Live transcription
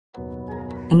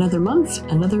Another month,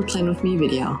 another Plan With Me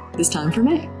video, this time for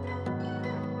May.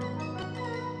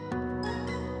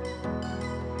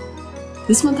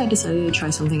 This month I decided to try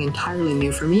something entirely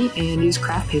new for me and use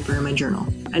craft paper in my journal.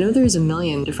 I know there's a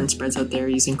million different spreads out there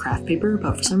using craft paper,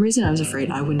 but for some reason I was afraid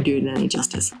I wouldn't do it any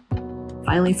justice.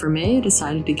 Finally for May, I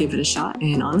decided to give it a shot,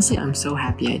 and honestly I'm so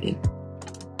happy I did.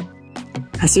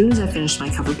 As soon as I finished my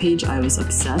cover page, I was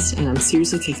obsessed, and I'm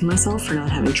seriously kicking myself for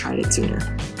not having tried it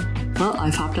sooner. Well,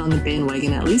 I've hopped on the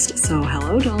bandwagon at least, so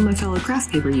hello to all my fellow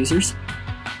craft paper users.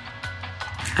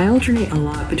 I alternate a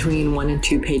lot between 1 and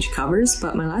 2 page covers,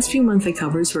 but my last few monthly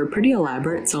covers were pretty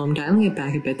elaborate, so I'm dialing it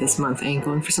back a bit this month and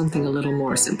going for something a little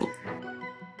more simple.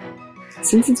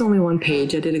 Since it's only 1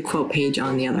 page, I did a quote page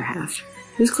on the other half.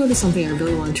 This quote is something I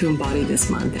really want to embody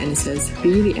this month, and it says,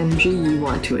 "Be the energy you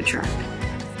want to attract."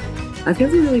 I've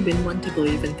never really been one to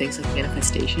believe in things like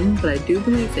manifestation, but I do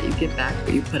believe that you get back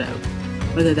what you put out.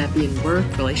 Whether that be in work,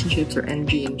 relationships, or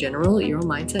energy in general, your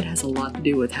mindset has a lot to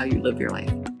do with how you live your life.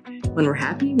 When we're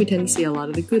happy, we tend to see a lot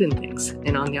of the good in things,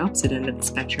 and on the opposite end of the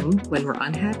spectrum, when we're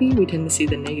unhappy, we tend to see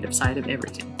the negative side of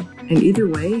everything. And either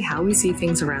way, how we see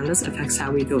things around us affects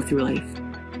how we go through life.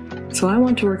 So I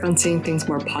want to work on seeing things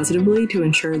more positively to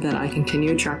ensure that I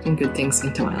continue attracting good things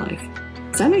into my life.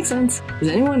 Does that make sense? Is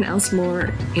anyone else more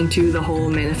into the whole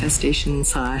manifestation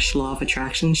 / law of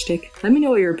attraction shtick? Let me know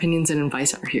what your opinions and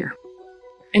advice are here.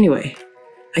 Anyway,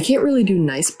 I can't really do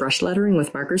nice brush lettering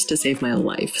with markers to save my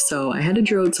life, so I had to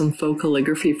draw out some faux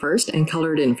calligraphy first and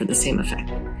color it in for the same effect.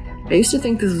 I used to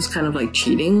think this was kind of like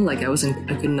cheating, like I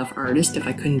wasn't a good enough artist if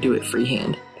I couldn't do it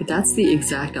freehand. But that's the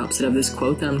exact opposite of this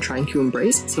quote that I'm trying to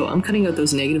embrace, so I'm cutting out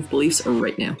those negative beliefs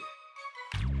right now.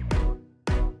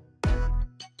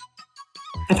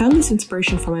 I found this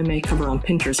inspiration for my May cover on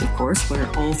Pinterest, of course, where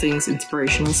all things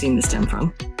inspirational seem to stem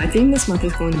from. My theme this month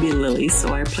is going to be lilies,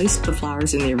 so I replaced the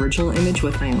flowers in the original image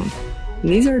with my own. And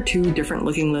these are 2 different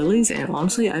looking lilies, and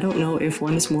honestly I don't know if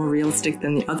one is more realistic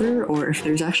than the other, or if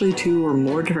there's actually 2 or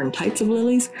more different types of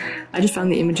lilies. I just found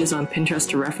the images on Pinterest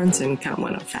to reference and kind of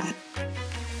went with that.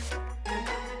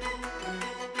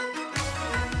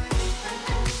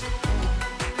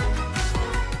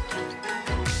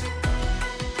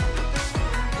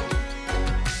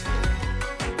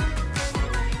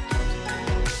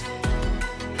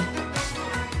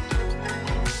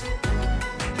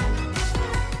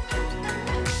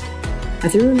 I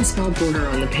threw in a small border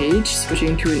on the page,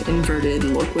 switching to an inverted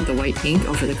look with the white ink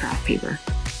over the craft paper.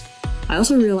 I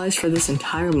also realized for this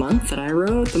entire month that I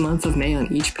wrote the month of May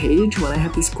on each page when I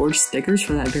have these gorgeous stickers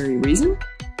for that very reason.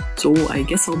 So I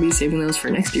guess I'll be saving those for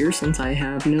next year since I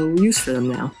have no use for them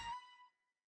now.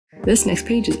 This next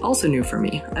page is also new for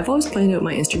me. I've always planned out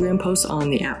my Instagram posts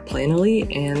on the app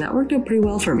Planoly, and that worked out pretty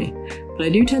well for me. But I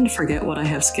do tend to forget what I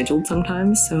have scheduled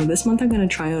sometimes, so this month I'm going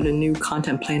to try out a new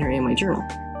content planner in my journal.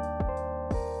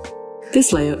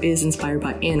 This layout is inspired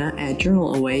by Anna at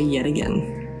Journal Away yet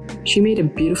again. She made a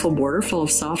beautiful border full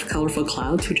of soft, colorful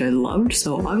clouds, which I loved,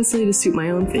 so obviously to suit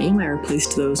my own theme, I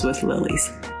replaced those with lilies.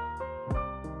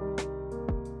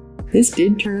 This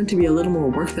did turn out to be a little more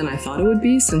work than I thought it would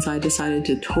be, since I decided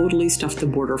to totally stuff the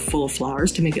border full of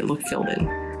flowers to make it look filled in.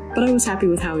 But I was happy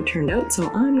with how it turned out, so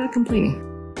I'm not complaining.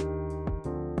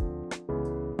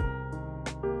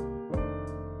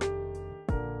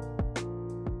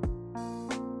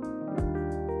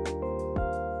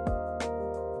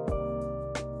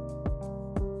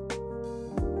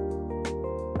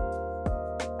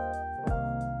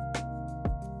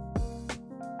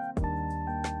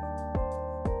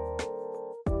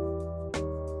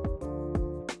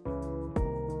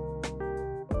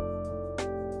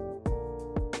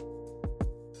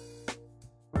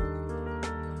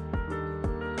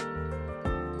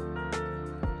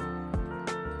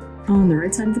 On the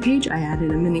right side of the page, I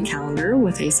added a mini calendar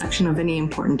with a section of any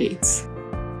important dates.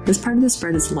 This part of the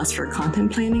spread is less for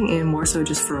content planning and more so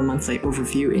just for a monthly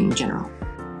overview in general.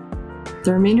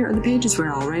 The remainder of the page is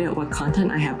where I'll write out what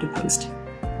content I have to post.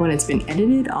 When it's been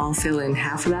edited, I'll fill in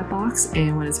half of that box,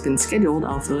 and when it's been scheduled,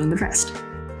 I'll fill in the rest.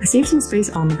 I saved some space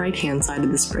on the right-hand side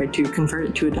of the spread to convert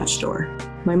it to a Dutch door.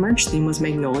 My March theme was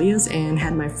magnolias and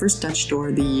had my first Dutch door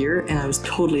of the year, and I was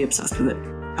totally obsessed with it.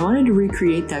 I wanted to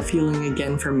recreate that feeling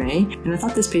again for May, and I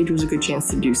thought this page was a good chance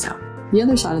to do so. The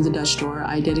other side of the Dutch door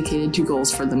I dedicated to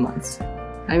goals for the month.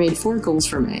 I made 4 goals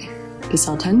for May: to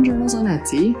sell 10 journals on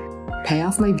Etsy, pay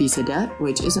off my visa debt,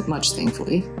 which isn't much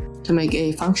thankfully, to make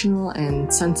a functional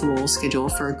and sensible schedule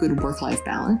for a good work-life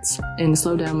balance, and to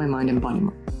slow down my mind and body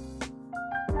more.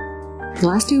 The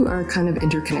last 2 are kind of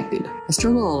interconnected. I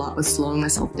struggle a lot with slowing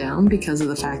myself down because of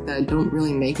the fact that I don't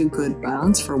really make a good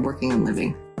balance for working and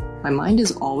living. My mind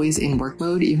is always in work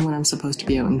mode even when I'm supposed to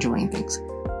be out enjoying things.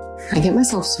 I get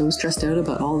myself so stressed out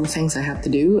about all the things I have to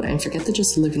do and forget to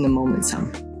just live in the moment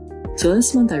some. So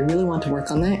this month I really want to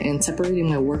work on that and separating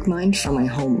my work mind from my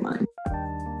home mind.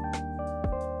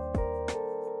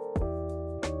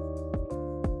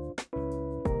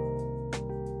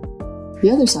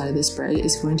 The other side of this spread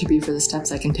is going to be for the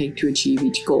steps I can take to achieve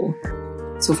each goal.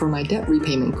 So for my debt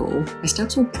repayment goal, my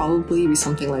steps will probably be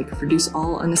something like reduce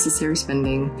all unnecessary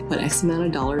spending, put X amount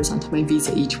of dollars onto my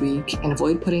Visa each week, and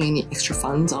avoid putting any extra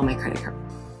funds on my credit card.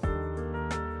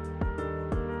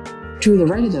 To the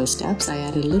right of those steps, I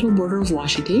added a little border of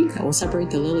washi tape that will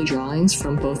separate the lily drawings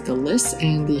from both the lists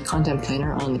and the content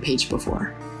planner on the page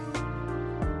before.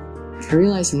 I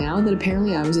realize now that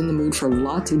apparently I was in the mood for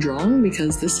lots of drawing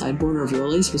because this side border of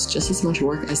lilies was just as much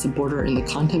work as the border in the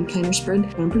content planner spread,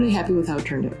 but I'm pretty happy with how it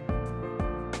turned out.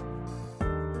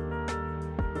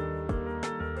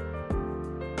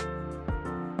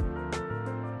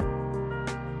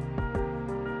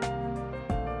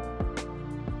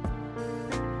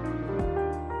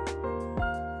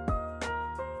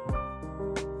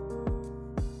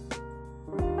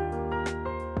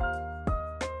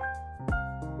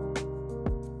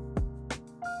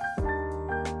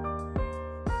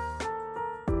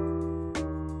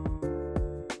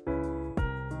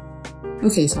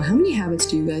 Okay, so how many habits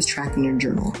do you guys track in your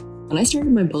journal? When I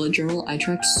started my bullet journal, I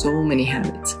tracked so many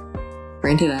habits.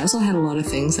 Granted, I also had a lot of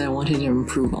things that I wanted to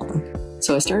improve on.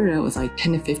 So I started out with like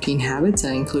 10 to 15 habits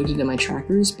I included in my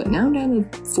trackers, but now I'm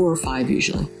down to 4 or 5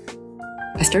 usually.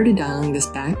 I started dialing this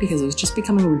back because it was just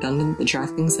becoming redundant to track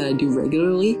things that I do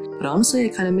regularly, but honestly I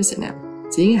kind of miss it now.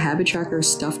 Seeing a habit tracker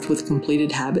stuffed with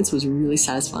completed habits was really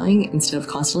satisfying instead of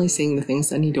constantly seeing the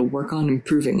things I need to work on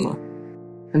improving more.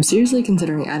 I'm seriously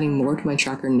considering adding more to my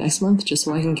tracker next month just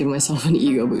so I can give myself an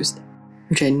ego boost,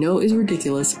 which I know is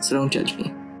ridiculous, so don't judge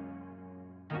me.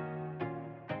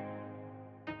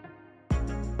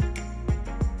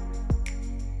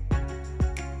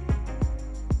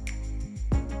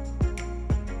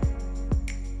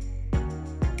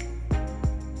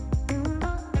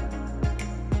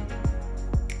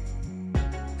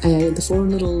 I added the 4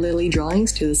 little lily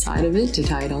drawings to the side of it to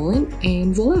tie it all in,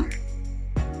 and voila!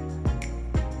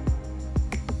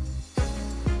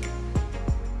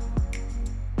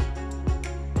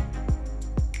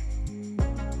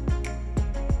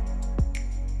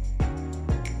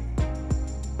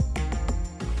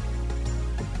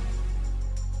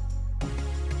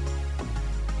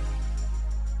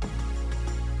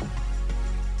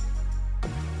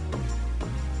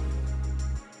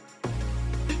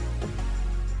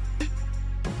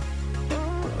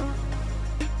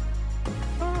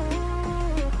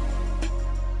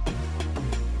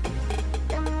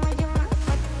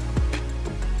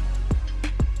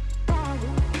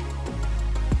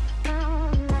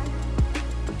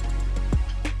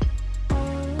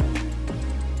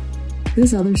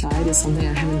 This other side is something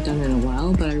I haven't done in a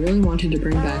while, but I really wanted to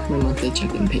bring back my monthly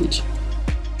check-in page.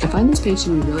 I find this page to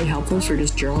be really helpful for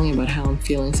just journaling about how I'm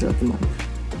feeling throughout the month.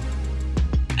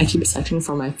 I keep a section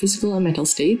for my physical and mental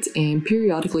states, and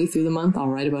periodically through the month I'll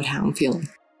write about how I'm feeling.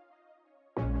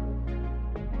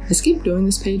 I skipped doing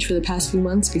this page for the past few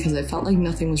months because I felt like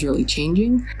nothing was really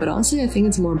changing, but honestly I think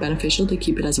it's more beneficial to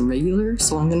keep it as a regular,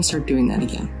 so I'm going to start doing that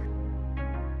again.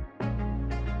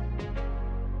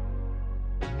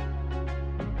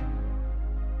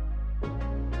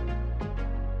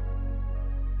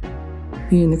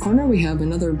 In the corner we have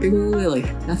another big old lily.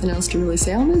 Nothing else to really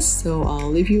say on this, so I'll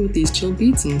leave you with these chill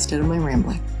beats instead of my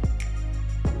rambling.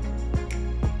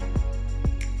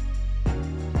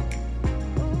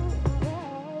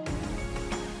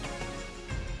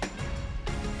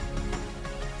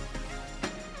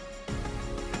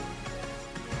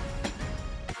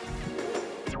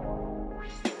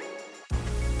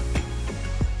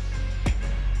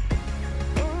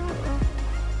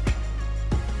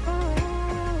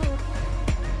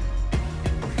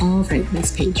 Alright,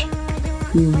 next page.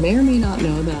 You may or may not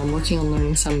know that I'm working on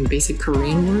learning some basic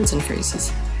Korean words and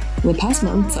phrases. In the past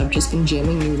months, I've just been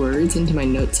jamming new words into my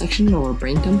notes section or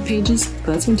brain dump pages, but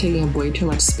that's been taking up way too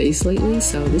much space lately,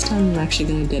 so this time I'm actually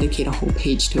going to dedicate a whole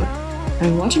page to it. I've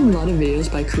been watching a lot of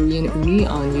videos by Korean Uni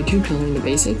on YouTube to learn the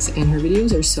basics, and her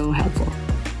videos are so helpful.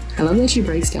 I love that she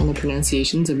breaks down the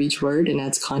pronunciations of each word and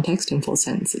adds context in full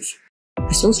sentences.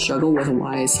 I still struggle with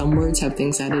why some words have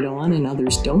things added on and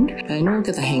others don't, but I know I'll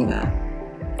get the hang of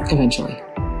that eventually.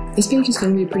 This page is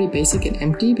going to be pretty basic and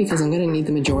empty because I'm going to need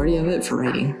the majority of it for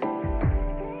writing.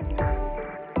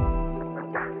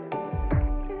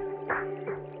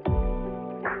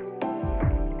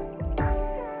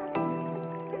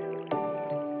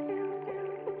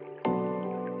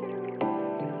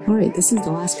 Alright, this is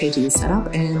the last page of the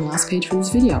setup and the last page for this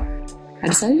video. I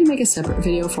decided to make a separate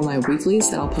video for my weeklies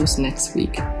that I'll post next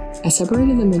week. I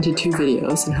separated them into 2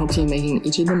 videos in hopes of making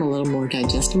each of them a little more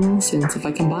digestible, since if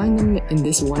I combine them in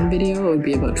this one video, it would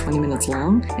be about 20 minutes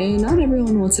long, and not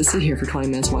everyone wants to sit here for 20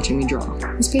 minutes watching me draw.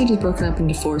 This page is broken up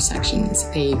into 4 sections: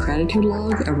 a gratitude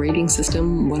log, a rating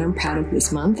system, what I'm proud of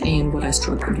this month, and what I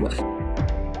struggled with.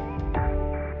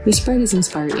 This spread is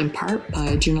inspired in part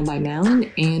by Journal by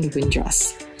Malin and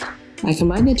Windress. I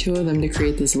combined the 2 of them to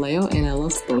create this layout, and I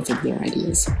loved both of their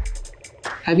ideas.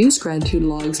 I've used gratitude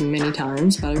logs many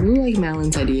times, but I really like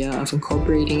Malin's idea of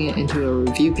incorporating it into a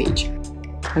review page.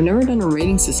 I've never done a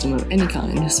rating system of any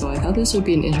kind, so I thought this would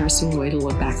be an interesting way to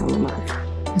look back on the month.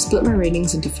 I split my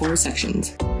ratings into 4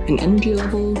 sections: an energy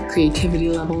level, creativity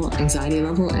level, anxiety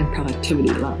level, and productivity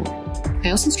level.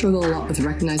 I also struggle a lot with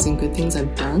recognizing good things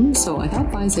I've done, so I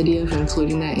thought Vi's idea of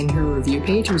including that in her review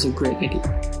page was a great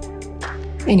idea.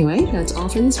 Anyway, that's all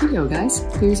for this video, guys.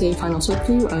 Here's a final sort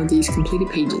through of these completed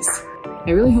pages. I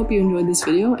really hope you enjoyed this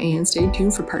video, and stay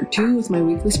tuned for part 2 with my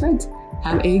weekly spreads.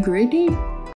 Have a great day!